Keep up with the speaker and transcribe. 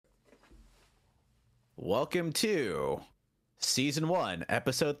Welcome to Season 1,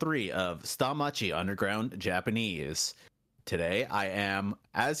 Episode 3 of Stamachi Underground Japanese. Today I am,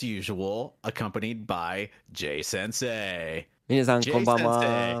 as usual, accompanied by Jay Sensei. 皆さん Jay こんばん Sensei,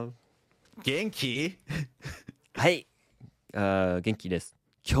 は。Genki? はい、元気です。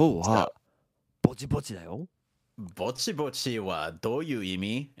今日はぼちぼちだよ。Bochi bochi wa doyu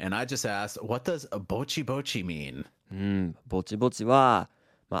imi? And I just asked, what does bochi bochi mean? ぼちぼちは、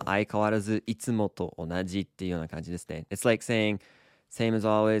相変わらずいつもと同じっていうような感じですね。It's like saying same as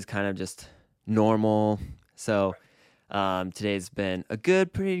always, kind of just normal. So, today's been a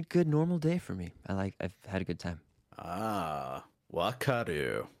pretty good normal day for me. I've had a good time. Ah,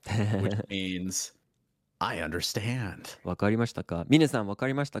 wakaru, which means I understand. わかりましたか？皆さんわか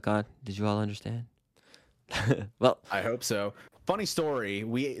りましたか？ Did you all understand? Well, I hope so. Funny story.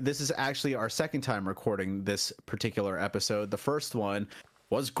 This is actually our second time recording this particular episode. The first one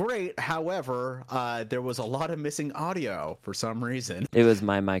was great. However, there was a lot of missing audio for some reason. it was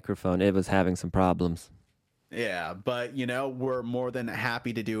my microphone. It was having some problems. Yeah, but we're more than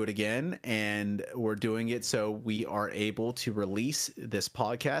happy to do it again, and we're doing it so we are able to release this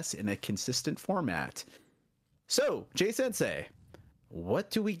podcast in a consistent format. So, Jay Sensei, what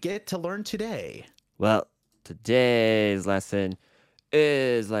do we get to learn today? Well, today's lesson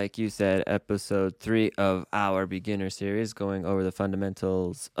is, like you said, episode 3 of our beginner series, going over the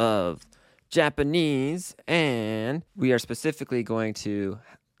fundamentals of Japanese. And we are specifically going to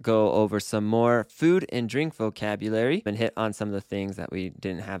go over some more food and drink vocabulary and hit on some of the things that we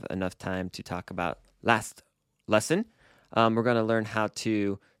didn't have enough time to talk about last lesson. We're going to learn how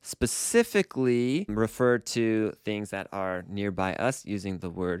to specifically refer to things that are nearby us using the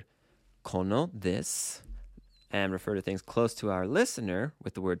word kono, this, and refer to things close to our listener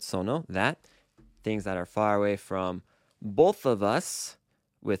with the word sono, that, things that are far away from both of us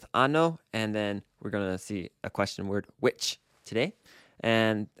with ano, and then we're going to see a question word, which, today.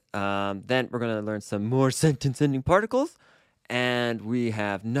 And then we're going to learn some more sentence-ending particles, and we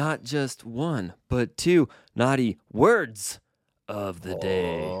have not just one, but two naughty words of the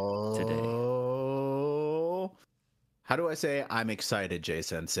day today. How do I say I'm excited, Jay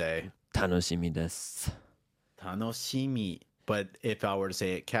Sensei? 楽しみです。Tanoshimi. But if I were to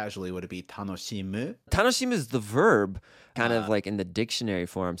say it casually, would it be tanoshimu? Tanoshimu is the verb, kind of like in the dictionary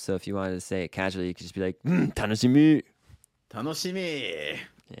form. So if you wanted to say it casually, you could just be like, tanoshimi. Tanoshimi.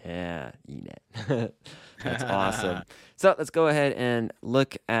 Yeah, いいね. That's awesome. So let's go ahead and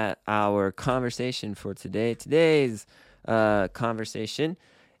look at our conversation for today. Today's conversation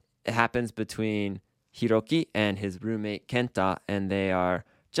happens between Hiroki and his roommate Kenta, and they are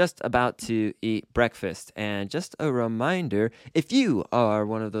just about to eat breakfast. And just a reminder, if you are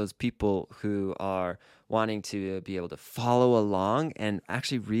one of those people who are wanting to be able to follow along and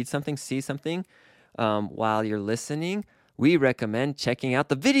actually read something, see something while you're listening, we recommend checking out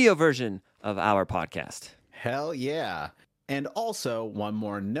the video version of our podcast. Hell yeah. And also, one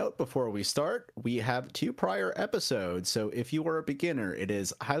more note before we start, we have 2 prior episodes. So if you are a beginner, it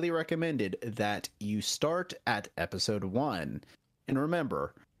is highly recommended that you start at episode 1. And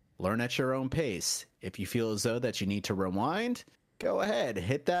remember, learn at your own pace. If you feel as though that you need to rewind, go ahead,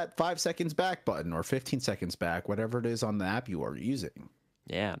 hit that 5 seconds back button or 15 seconds back, whatever it is on the app you are using.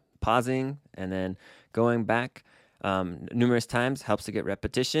 Yeah, pausing and then going back numerous times helps to get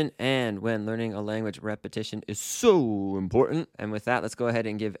repetition. And when learning a language, repetition is so important. And with that, let's go ahead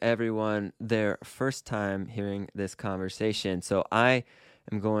and give everyone their first time hearing this conversation. So I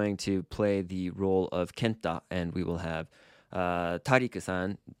am going to play the role of Kenta, and we will have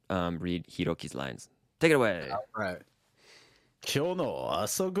Tariku-san read Hiroki's lines. Take it away. All right. 今日の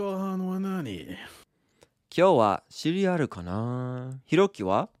朝ごはんは何？今日はシリアルかな。ひろき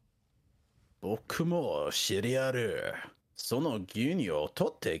は？僕もシリアル。その牛乳を取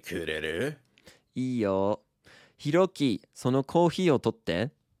ってくれる？いいよ。ひろき、そのコーヒーを取っ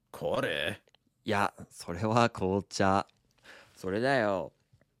て。これ？いや、それは紅茶。それだよ。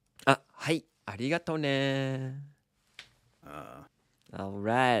あ、はい、ありがとうね。All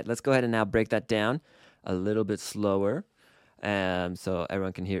right, let's go ahead and now break that down a little bit slower, so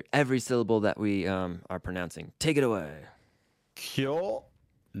everyone can hear every syllable that we are pronouncing. Take it away. 今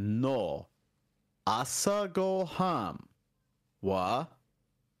日の朝ごはんは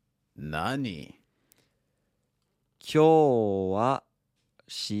何？今日は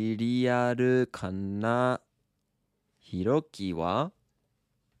シリアルかな。ひろきは？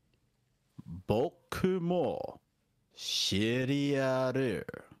僕もシリアル。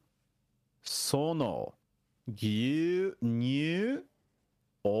その牛乳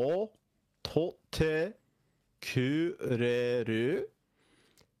を取ってくれる？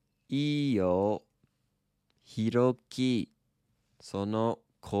いいよ。ひろき、その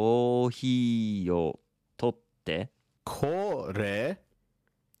コーヒーを取って。これ。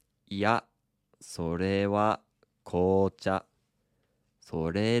いや、それは紅茶。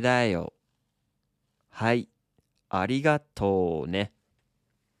それだよ。はい、ありがとうね。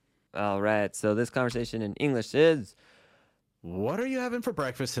Alright, so this conversation in English is, What are you having for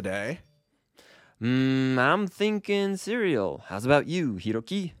breakfast today? I'm thinking cereal. How's about you,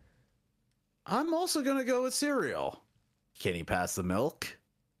 Hiroki? I'm also gonna go with cereal. Can you pass the milk?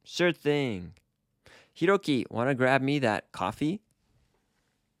 Sure thing. Hiroki, wanna grab me that coffee?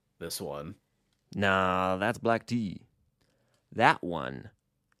 This one. Nah, that's black tea. That one.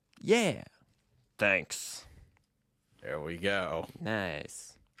 Yeah. Thanks. There we go.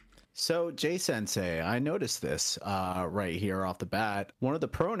 Nice. So, Jay Sensei, I noticed this right here off the bat. One of the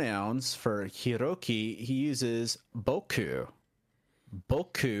pronouns for Hiroki, he uses boku.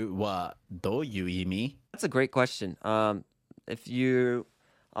 Boku wa doyu imi? That's a great question. If you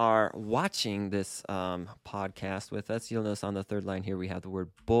are watching this podcast with us, you'll notice on the third line here we have the word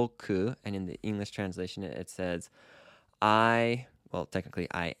boku, and in the English translation it says I, well, technically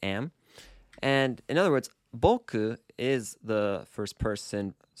I am. And in other words, boku is the first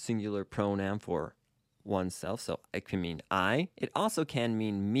person singular pronoun for oneself, so it can mean I. It also can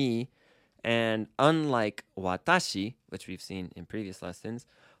mean me, and unlike watashi, which we've seen in previous lessons,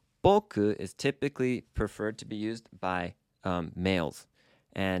 boku is typically preferred to be used by males,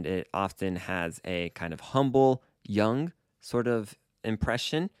 and it often has a kind of humble, young sort of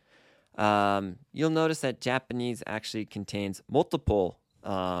impression. You'll notice that Japanese actually contains multiple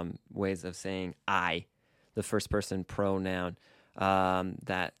ways of saying I, the first person pronoun,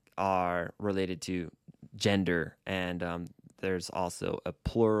 that are related to gender, and there's also a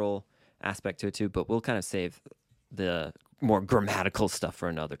plural aspect to it too, but we'll kind of save the more grammatical stuff for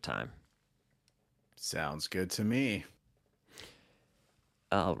another time. Sounds good to me.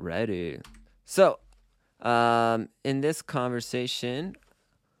 Alrighty. So, in this conversation,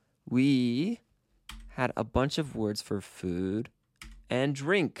 we had a bunch of words for food and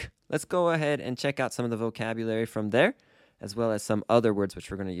drink. Let's go ahead and check out some of the vocabulary from there, as well as some other words which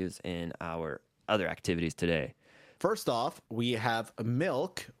we're going to use in our other activities today. First off, we have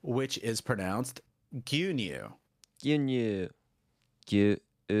milk, which is pronounced gyunyu. Gyunyu.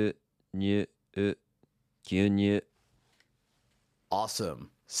 Gyunyu. Gyunyu.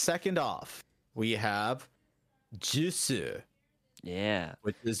 Awesome. Second off, we have jusu, Yeah.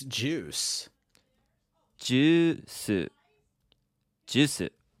 which is juice. Juice. Juice.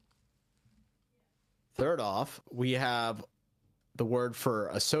 Third off, we have the word for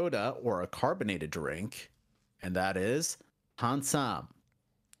a soda or a carbonated drink, and that is tansam.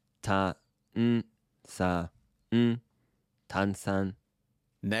 Tansan.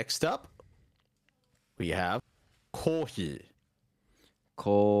 Next up, we have kohi.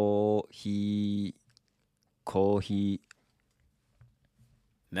 Kohi.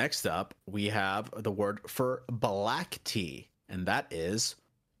 Next up, we have the word for black tea, and that is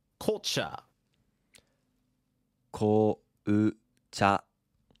kolcha. Kolcha.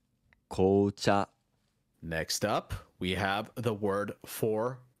 Next up, we have the word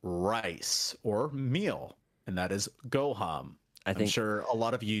for rice or meal, and that is goham. I'm sure a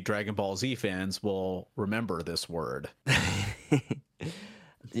lot of you Dragon Ball Z fans will remember this word.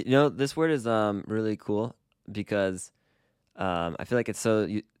 This word is really cool because I feel like it's so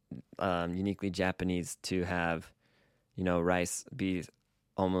uniquely Japanese to have, rice be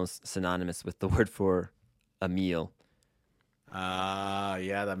almost synonymous with the word for a meal.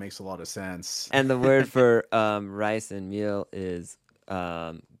 Yeah, that makes a lot of sense. And the word for rice and meal is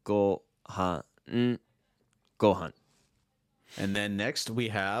gohan. Gohan. And then next we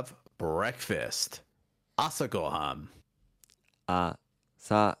have breakfast. Asagohan. Asagohan.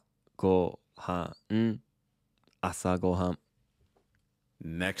 Asagohan.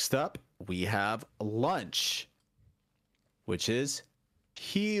 Next up, we have lunch, which is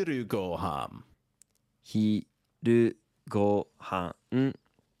hirugohan. Hirugohan.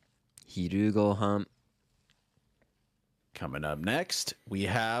 Hirugohan. Coming up next, we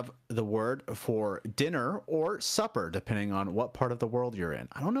have the word for dinner or supper, depending on what part of the world you're in.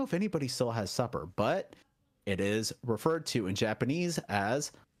 I don't know if anybody still has supper, but it is referred to in Japanese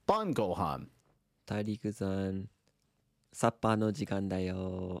as bangohan. 大陸さん、サッパーの時間だ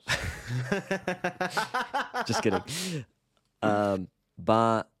よ。Just kidding.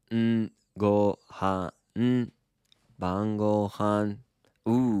 Bangohan.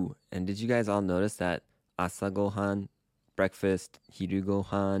 Ooh, and did you guys all notice that asagohan, breakfast,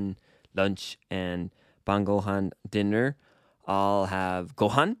 hirugohan, lunch, and bangohan, dinner, all have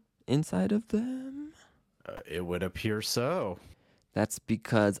gohan inside of them? It would appear so. That's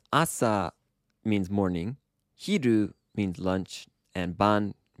because asa means morning, hiru means lunch, and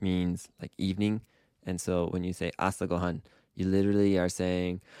ban means like evening. And so when you say asa gohan, you literally are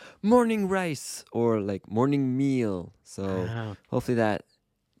saying morning rice or like morning meal. So Oh. hopefully that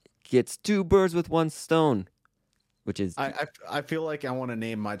gets two birds with one stone, which is I feel like I want to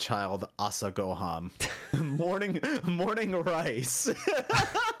name my child Asa Gohan. morning rice.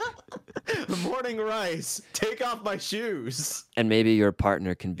 Morning rice. Take off my shoes. and maybe your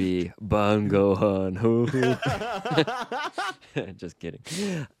partner can be ban gohan. Just kidding.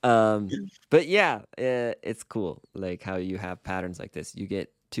 But yeah, it's cool. Like how you have patterns like this. You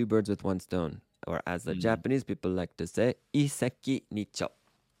get two birds with one stone, or as the Mm. Japanese people like to say, iseki nicho.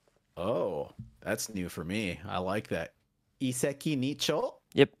 Oh, that's new for me. I like that. Iseki Nicho?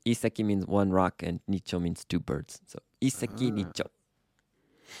 Yep, iseki means one rock, and nicho means two birds. So iseki Ah, nicho.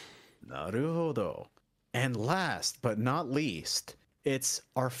 naruhodo. And last but not least, it's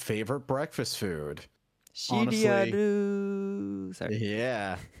our favorite breakfast food. Honestly, Shiriaru. Sorry.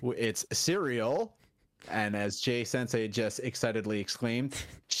 yeah, it's cereal. And as Jay Sensei just excitedly exclaimed,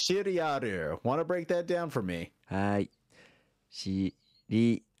 Shiriaru. Want to break that down for me? Hai.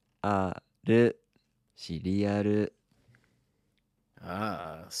 Shiriaru. Shiriaru.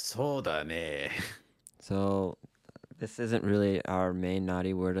 Ah, soda ne. So this isn't really our main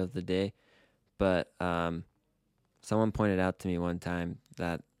naughty word of the day, but someone pointed out to me one time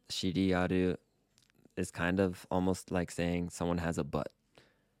that shiriaru is kind of almost like saying someone has a butt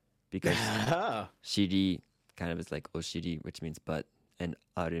because shiri kind of is like oshiri, which means butt, and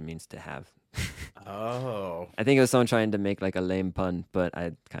aru means to have. Oh. I think it was someone trying to make like a lame pun, but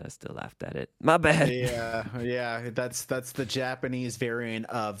I kind of still laughed at it. My bad. Yeah, that's the Japanese variant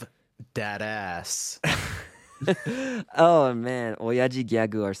of dad ass. Oh man, oyaji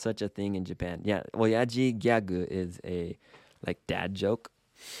gyagu are such a thing in Japan. Yeah, oyaji gyagu is a like dad joke.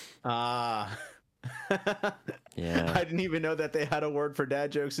 Ah. Yeah. I didn't even know that they had a word for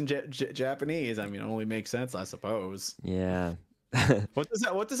dad jokes in Japanese. I mean, it only makes sense, I suppose. Yeah. What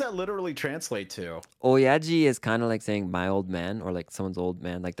does that literally translate to? Oyaji is kind of like saying my old man or like someone's old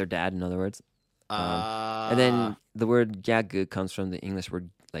man, like their dad, in other words. And Uh then the word gyagu comes from the English word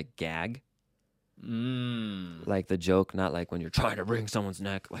like gag, mm. like the joke, not like when you're trying to wring someone's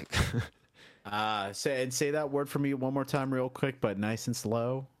neck. Like Say that word for me one more time real quick, but nice and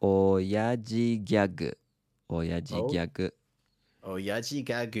slow. oyaji gyagu. Oyaji Oh, gyagu. oyaji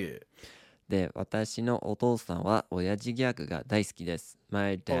gagu. で、私のお父さんは親父ギャグが大好きです。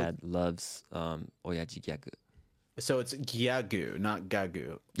My Oh, dad loves 親父ギャグ. so it's gyagu, not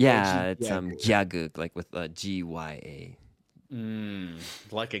gagu. Yeah, Oji it's gyagu. gyagu, like with a G-Y-A. Mm,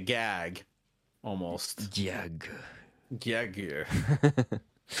 like a gag, almost. Gyag. Gyagu.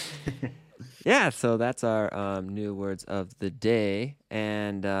 Yeah, so that's our new words of the day.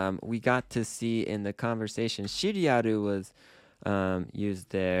 And we got to see in the conversation, Shiriaru was used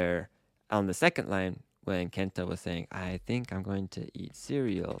there on the second line when Kenta was saying, I think I'm going to eat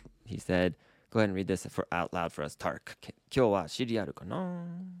cereal. He said, go ahead and read this for out loud for us, Tark. 今日はシリアルかな?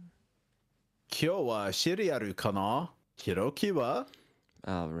 今日はシリアルかな? Hiroki wa?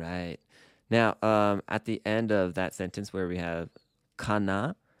 All right. Now, at the end of that sentence where we have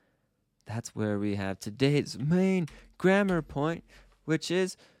kana, that's where we have today's main grammar point, which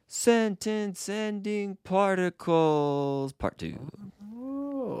is sentence ending particles. Part 2.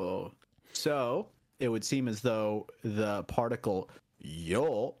 Oh. So it would seem as though the particle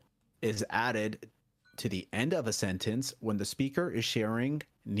yo is added to the end of a sentence when the speaker is sharing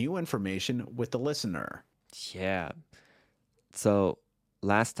new information with the listener. Yeah. So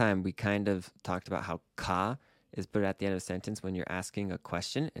last time we kind of talked about how ka is put at the end of a sentence when you're asking a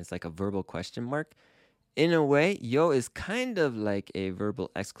question. It's like a verbal question mark. In a way, yo is kind of like a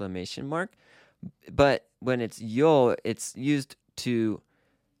verbal exclamation mark. But when it's yo, it's used to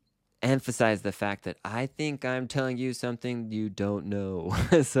emphasize the fact that I think I'm telling you something you don't know.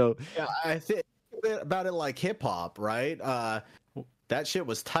 So Yeah, I think about it like hip hop, right? That shit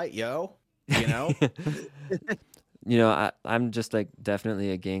was tight, yo. You know? you know, I'm just like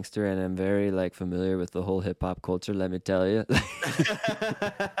definitely a gangster and I'm very like familiar with the whole hip hop culture, let me tell you.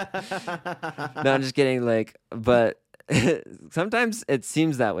 No, I'm just kidding. Like, but sometimes it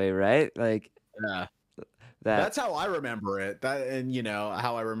seems that way, right? Like Yeah. that. That's how I remember it. That and you know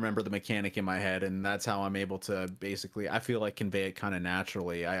how I remember the mechanic in my head, and that's how I'm able to basically. I feel like convey it kind of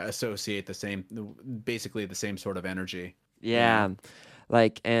naturally. I associate basically the same sort of energy. Yeah.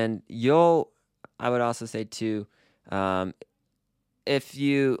 Like, and yo, I would also say too, um, if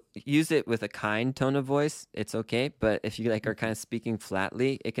you use it with a kind tone of voice, it's okay. But if you like are kind of speaking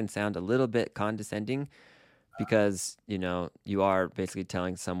flatly, it can sound a little bit condescending because you are basically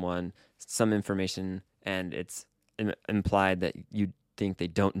telling someone some information, and it's implied that you think they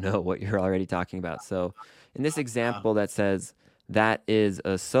don't know what you're already talking about. So, in this example that says that is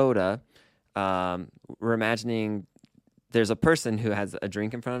a soda, we're imagining there's a person who has a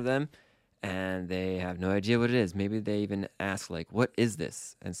drink in front of them and they have no idea what it is. Maybe they even ask like, "What is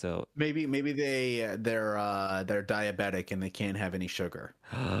this?" And so, Maybe they're diabetic and they can't have any sugar.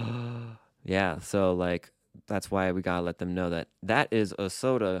 yeah. So like that's why we gotta let them know that that is a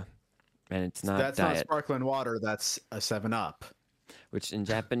soda and it's not That's not diet. sparkling water. That's a 7-Up. Which in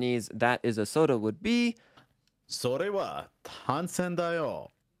Japanese, that is a soda would be それは炭酸だ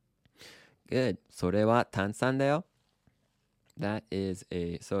よ. good. それは炭酸だよ. That is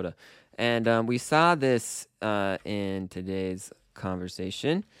a soda. And we saw this in today's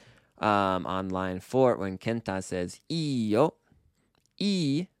conversation on line 4 when Kenta says, iyo.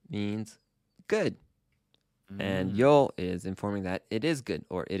 E means good. And yo is informing that it is good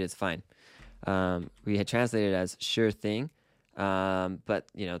or it is fine. We had translated as sure thing. But,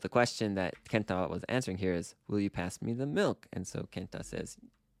 the question that Kenta was answering here is, will you pass me the milk? And so Kenta says,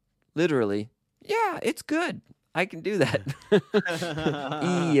 literally, yeah, it's good. I can do that.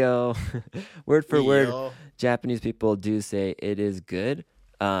 Iyo. Word for word, Iyo. Japanese people do say it is good.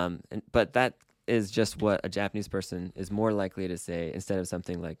 But that is just what a Japanese person is more likely to say instead of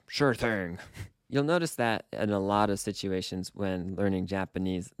something like, sure thing. You'll notice that in a lot of situations when learning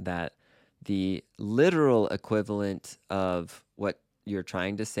Japanese that the literal equivalent of what you're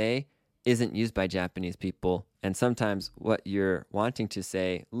trying to say isn't used by Japanese people. And sometimes what you're wanting to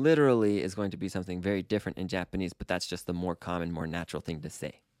say literally is going to be something very different in Japanese, but that's just the more common, more natural thing to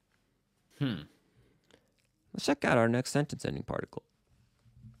say. Let's check out our next sentence ending particle.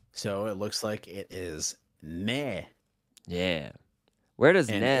 So it looks like it is ne. Yeah. Where does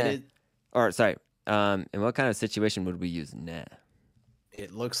And ne... Or, sorry. In what kind of situation would we use ne?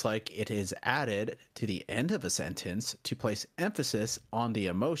 It looks like it is added to the end of a sentence to place emphasis on the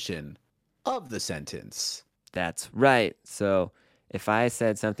emotion of the sentence. That's right. So if I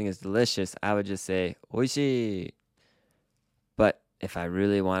said something is delicious, I would just say oishii. But if I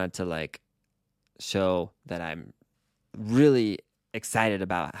really wanted to like show that I'm really excited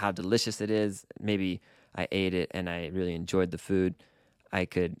about how delicious it is, maybe I ate it and I really enjoyed the food, I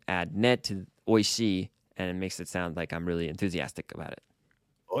could add ne to oishii and it makes it sound like I'm really enthusiastic about it.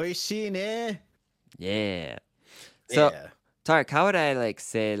 Oishii ne. Yeah. So, Yeah. Tarek, how would I like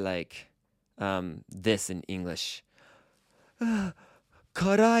say like this in English?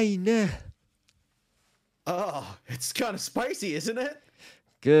 Karai ne. Oh, it's kind of spicy, isn't it?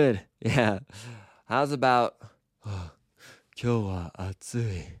 Good. Yeah. How's about 今日は暑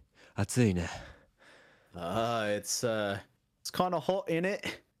い。暑いね。It's kind of hot in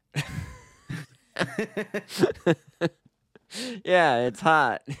it. Yeah, it's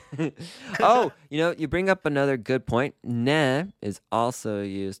hot. Oh, you bring up another good point. Ne is also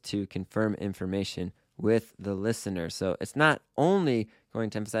used to confirm information with the listener. So it's not only going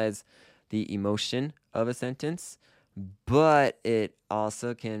to emphasize the emotion of a sentence, but it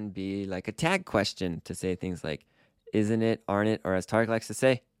also can be like a tag question to say things like, isn't it, aren't it, or as Tarek likes to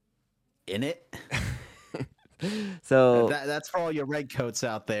say, In it? So That's for all your red coats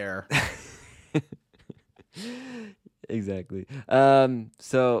out there. exactly.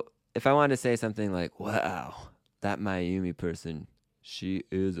 So if I want to say something like, wow, that Mayumi person, she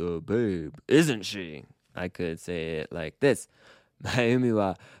is a babe, isn't she? I could say it like this. Mayumi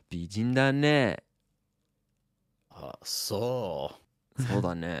wa bijin da ne. So. そう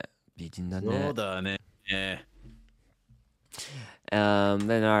だね。美人だね。そうだね. Yeah.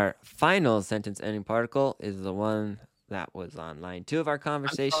 Then our final sentence ending particle is the one that was on line 2 of our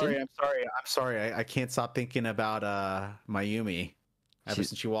conversation. I'm sorry. I can't stop thinking about Mayumi ever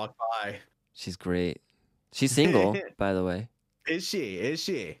since you walked by. She's great. She's single, by the way. Is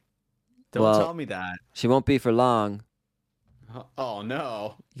she? Don't tell me that. She won't be for long. Oh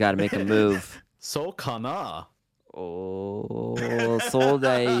no. You gotta make a move. So kana. Oh, そう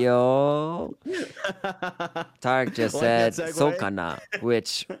だよ. Tarek just said, so kana,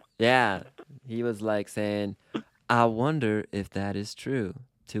 which, yeah, he was like saying, I wonder if that is true.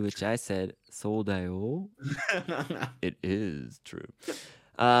 To which I said, そうだよ. It is true.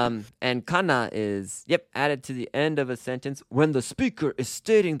 And kana is, added to the end of a sentence when the speaker is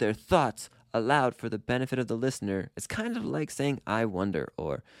stating their thoughts aloud for the benefit of the listener. It's kind of like saying, I wonder,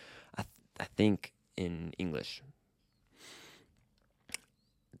 or I think in English.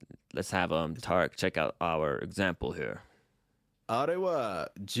 Let's have Tarek check out our example here. Arewa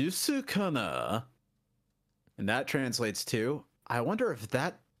jusu kana? And that translates to, I wonder if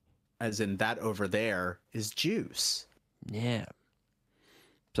that, as in that over there, is juice. Yeah.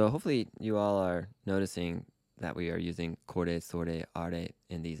 So hopefully you all are noticing that we are using kore, sore, are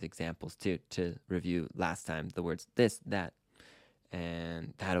in these examples too, to review last time the words this, that,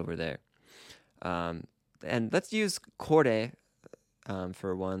 and that over there. And let's use kore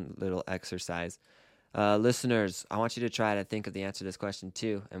for one little exercise. Listeners, I want you to try to think of the answer to this question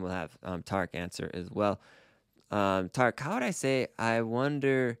too, and we'll have Tarek answer as well. Tarek, how would I say, I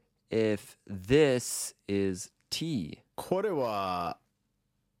wonder if this is tea? これは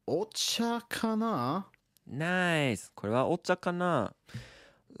お茶かな? Nice. これはお茶かな?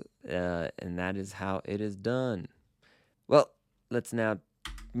 And that is how it is done. Well, let's now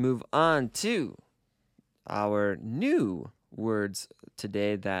move on to our new words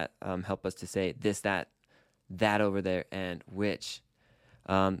today that help us to say this, that over there, and which.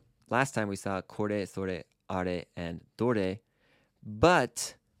 Last time we saw kore, sore, are, and dore,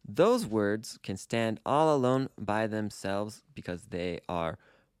 but those words can stand all alone by themselves because they are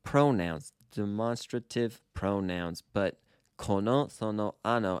pronouns, demonstrative pronouns. But kono, sono,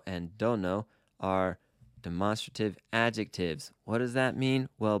 ano, and dono are demonstrative adjectives. What does that mean?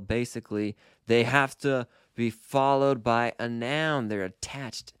 Well, basically, they have to be followed by a noun. They're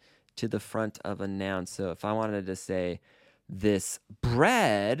attached to the front of a noun. So if I wanted to say this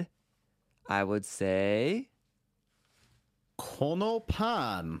bread, I would say この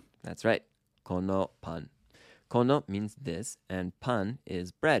パン. That's right. Kono pan. Kono means this, and pan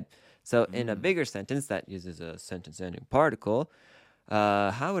is bread. So in a bigger sentence that uses a sentence-ending particle,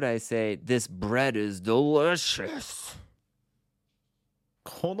 how would I say this bread is delicious?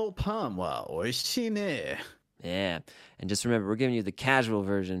 このパンは美味しいね. Yeah. And just remember, we're giving you the casual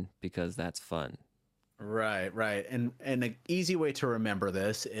version because that's fun. Right. And an easy way to remember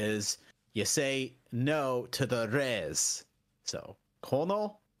this is you say no to the res. So, こ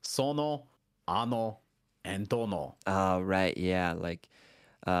の, sono, ano, and dono. Oh, right. Yeah. Like,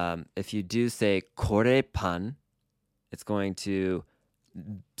 if you do say kore pan, it's going to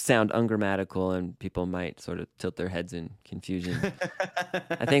sound ungrammatical and people might sort of tilt their heads in confusion.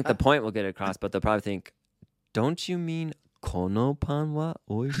 I think the point will get across, but they'll probably think, don't you mean kono pan wa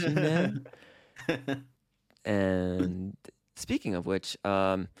oishii ne? And speaking of which,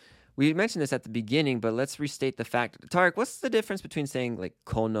 we mentioned this at the beginning, but let's restate the fact. Tarek, what's the difference between saying like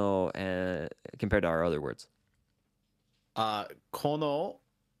kono and compared to our other words? Kono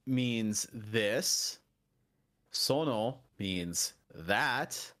means this. Sono means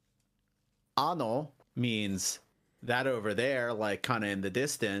that. Ano means that over there, like kind of in the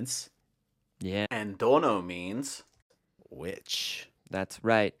distance. Yeah. And dono means which. That's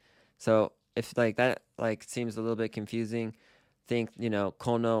right. So if like that like seems a little bit confusing, think,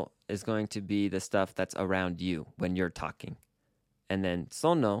 kono is going to be the stuff that's around you when you're talking. And then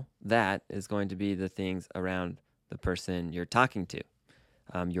sono, that is going to be the things around the person you're talking to,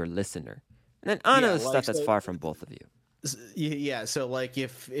 your listener. And then ano is stuff that's far from both of you. Yeah, so like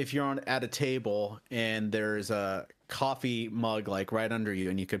if you're at a table and there's a coffee mug like right under you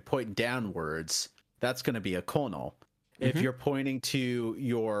and you could point downwards, that's going to be a kono. If you're pointing to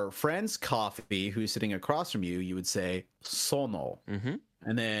your friend's coffee who's sitting across from you, you would say sono.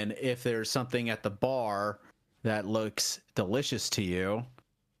 And then if there's something at the bar that looks delicious to you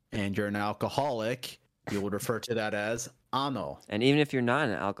and you're an alcoholic, you would refer to that as ano. And even if you're not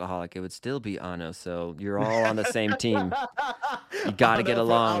an alcoholic, it would still be ano. So you're all on the same team. You got to get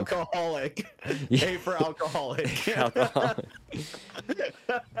along. Alcoholic. A for alcoholic. Alcoholic.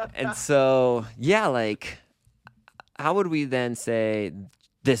 And so, yeah, like, how would we then say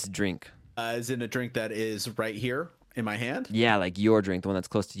this drink? As in a drink that is right here in my hand? Yeah, like your drink, the one that's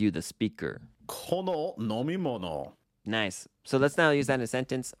close to you, the speaker. Kono nomimono. Nice. So let's now use that in a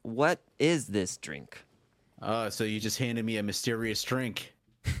sentence. What is this drink? So you just handed me a mysterious drink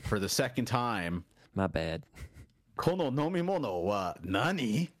for the second time. My bad. Kono nomimono wa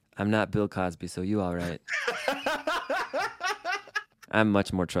nani? I'm not Bill Cosby, so you all right. I'm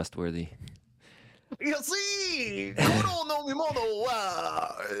much more trustworthy. You see, kono nomimono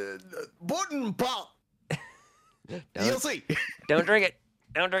wa button pop. You see. Don't drink it.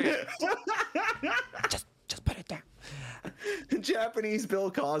 Don't drink it. Just put it down. Japanese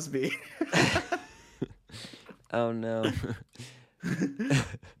Bill Cosby. Oh no.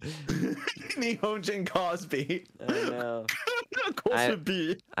 Nihonjin Cosby. Oh no.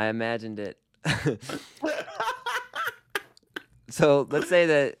 Cosby. I imagined it. So let's say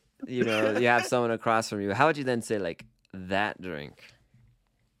that, you have someone across from you. How would you then say like that drink?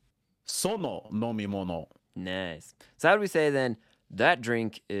 Sono nomimono. Nice. So how do we say then that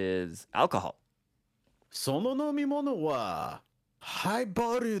drink is alcohol? その飲み物はハイ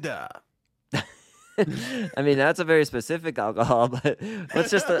ボールだ。I mean, that's a very specific alcohol, but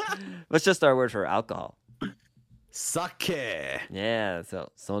what's just our word for alcohol? 酒。 Yeah,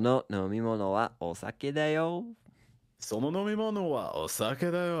 so その飲み物はお酒だよ。その飲み物はお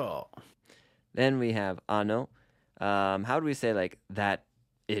酒だよ。 Then we have ano. How do we say like that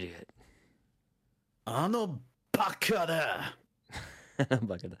idiot? あのバカだ。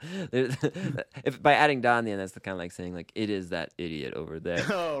If by adding da on the end, that's kind of like saying like it is that idiot over there.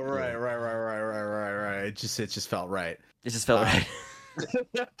 Oh, right. It just felt right. It just felt right.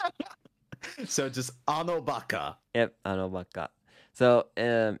 So just あのバカ. Yep, ano baka. So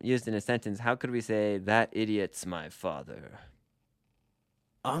used in a sentence, how could we say that idiot's my father?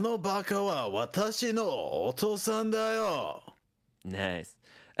 あのバカは私のお父さんだよ. Nice.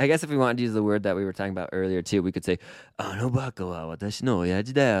 I guess if we wanted to use the word that we were talking about earlier too, we could say あのバカは私の親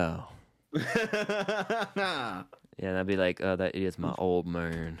父だよ. Yeah, that'd be like, oh, that idiot's my old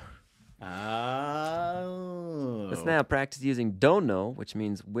man. Oh. Let's now practice using dono, which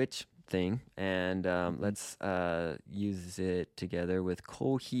means which thing, and let's use it together with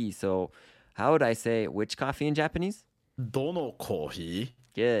kohi. So, how would I say which coffee in Japanese? どのコーヒ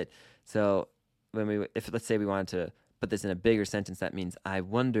Good. So, if let's say we wanted to put this in a bigger sentence, that means I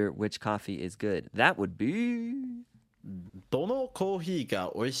wonder which coffee is good. That would be どのコーヒー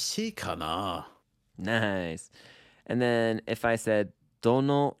が美味しいかな? nice. And then if I said ど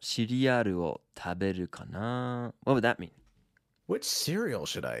のシリアルを食べるかな? What would that mean? Which cereal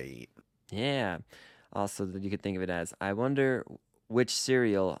should I eat? Yeah. Also, you could think of it as I wonder which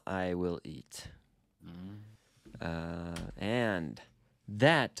cereal I will eat. And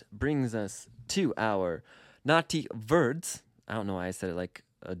that brings us to our naughty words. I don't know why I said it like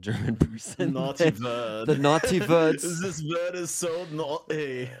a German person. Naughty word. The naughty words. This word is so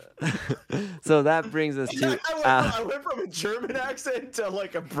naughty. So that brings us to. I went from a German accent to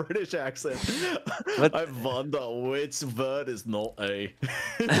like a British accent. What? I wonder which word is naughty.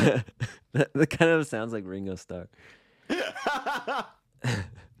 That kind of sounds like Ringo Starr.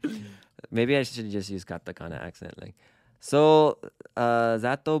 Maybe I should just use katakana accent. Like, so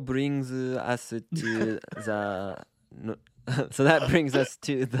that brings us to the. So that brings us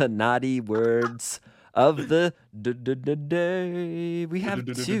to the naughty words of the day. We have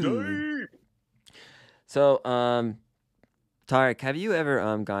two. So, Tarek, have you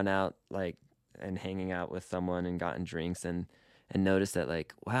ever gone out like and hanging out with someone and gotten drinks and noticed that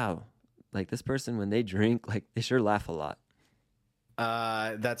like, wow, like this person when they drink, like they sure laugh a lot.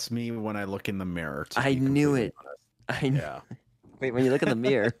 That's me when I look in the mirror. I knew it. Yeah. Wait, when you look in the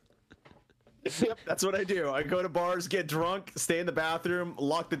mirror. Yep, that's what I do. I go to bars, get drunk, stay in the bathroom,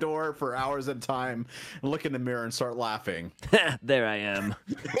 lock the door for hours at a time, and look in the mirror and start laughing. There I am.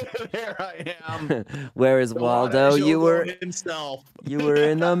 There I am. Where is Waldo? You were himself. You were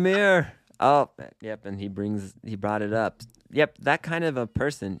in the mirror. Oh, yep, and he brought it up. Yep, that kind of a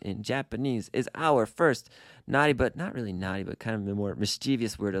person in Japanese is our first naughty, but not really naughty, but kind of the more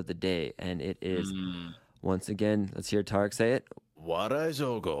mischievous word of the day. And it is, once again, let's hear Tarek say it.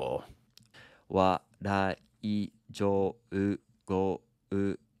 Waraijogo. Waraijogo.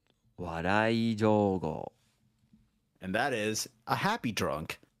 And that is a happy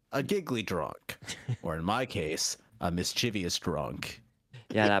drunk, a giggly drunk, or in my case, a mischievous drunk.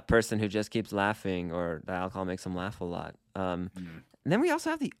 Yeah, that person who just keeps laughing or the alcohol makes them laugh a lot. And then we also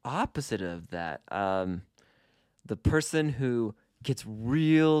have the opposite of that. The person who gets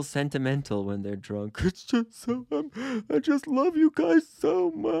real sentimental when they're drunk. It's just so, I just love you guys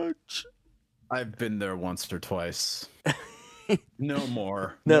so much. I've been there once or twice. No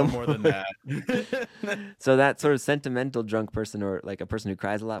more. No No more than that. So that sort of sentimental drunk person or like a person who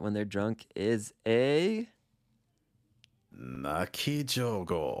cries a lot when they're drunk is a...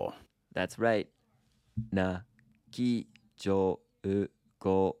 Nakijogo. That's right. Nakijogo.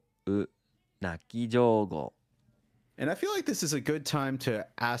 Nakijogo. And I feel like this is a good time to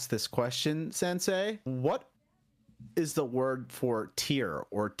ask this question, Sensei. What is the word for tear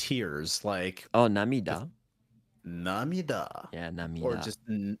or tears? Like, oh, namida. Namida. Yeah,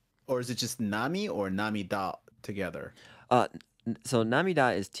 namida. Or is it just nami or namida together? So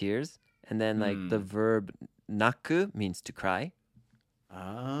namida is tears, and then like the verb naku means to cry.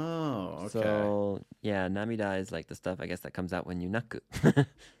 Oh, okay. So yeah, namida is like the stuff I guess that comes out when you naku.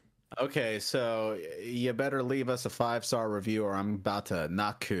 Okay, so you better leave us a 5-star review or I'm about to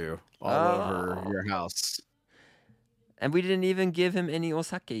naku all over your house. And we didn't even give him any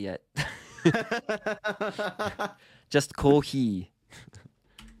osake yet. Just kohi.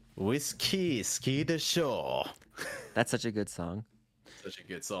 Whiskey ski de show. That's such a good song. Such a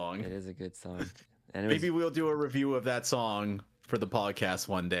good song. It is a good song. And Maybe we'll do a review of that song for the podcast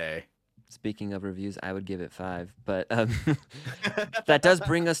one day. Speaking of reviews, I would give it 5. But that does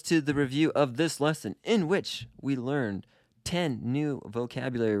bring us to the review of this lesson, in which we learned 10 new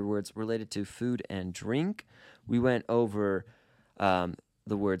vocabulary words related to food and drink. We went over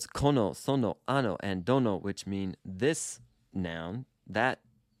the words kono, sono, ano, and dono, which mean this noun, that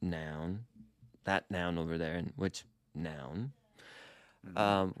noun over there, and which noun.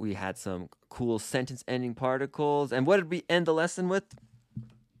 We had some cool sentence ending particles. And what did we end the lesson with?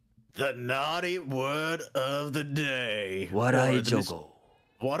 The naughty word of the day. Warai jogo.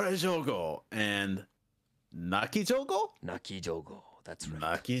 Warai jogo. And naki jogo? Naki jogo. That's right.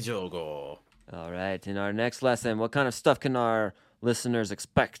 Naki jogo. All right. In our next lesson, what kind of stuff can our listeners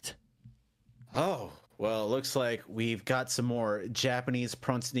expect? Oh, well, it looks like we've got some more Japanese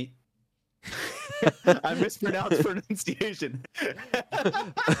pronunciation. I mispronounced pronunciation.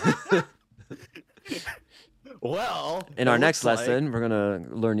 Well, in our next lesson, we're going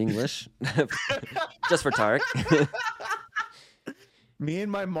to learn English just for Tarek. Me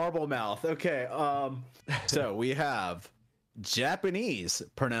and my marble mouth. Okay. So we have Japanese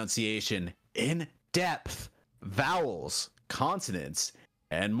pronunciation in depth, vowels, consonants,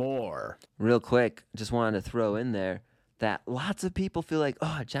 and more. Real quick, just wanted to throw in there that lots of people feel like,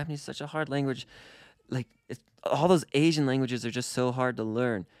 oh, Japanese is such a hard language. Like, all those Asian languages are just so hard to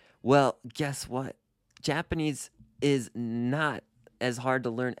learn. Well, guess what? Japanese is not as hard to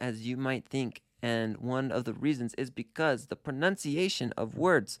learn as you might think. And one of the reasons is because the pronunciation of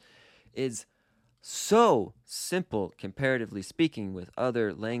words is so simple, comparatively speaking, with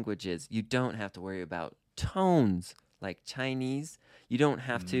other languages. You don't have to worry about tones like Chinese. You don't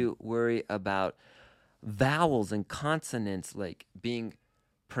have to worry about vowels and consonants like being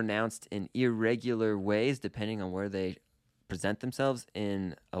pronounced in irregular ways depending on where they present themselves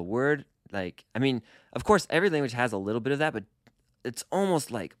in a word. Like, I mean, of course, every language has a little bit of that, but it's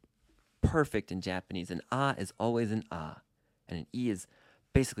almost like perfect in Japanese. An ah is always an ah, and an e is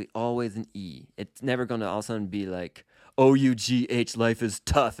basically always an e. It's never going to all of a sudden be like, O-U-G-H, life is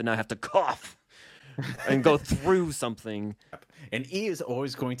tough, and I have to cough and go through something. An e is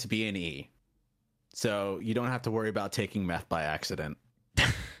always going to be an e. So you don't have to worry about taking meth by accident.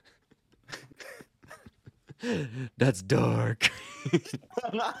 That's dark.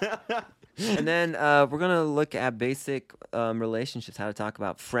 And then we're going to look at basic relationships, how to talk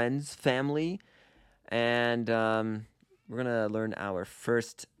about friends, family, and we're going to learn our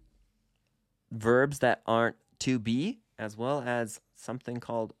first verbs that aren't to be, as well as something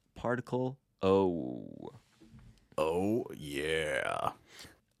called particle O. Oh, yeah.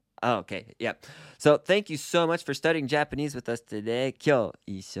 Okay, yep. So thank you so much for studying Japanese with us today. 今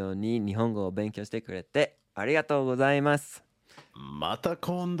日一緒に日本語を勉強してくれてありがとうございます。また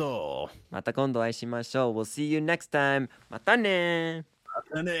今度。また今度お会いしましょう。We'll see you next time. またね。ま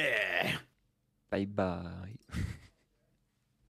たね。バイバイ。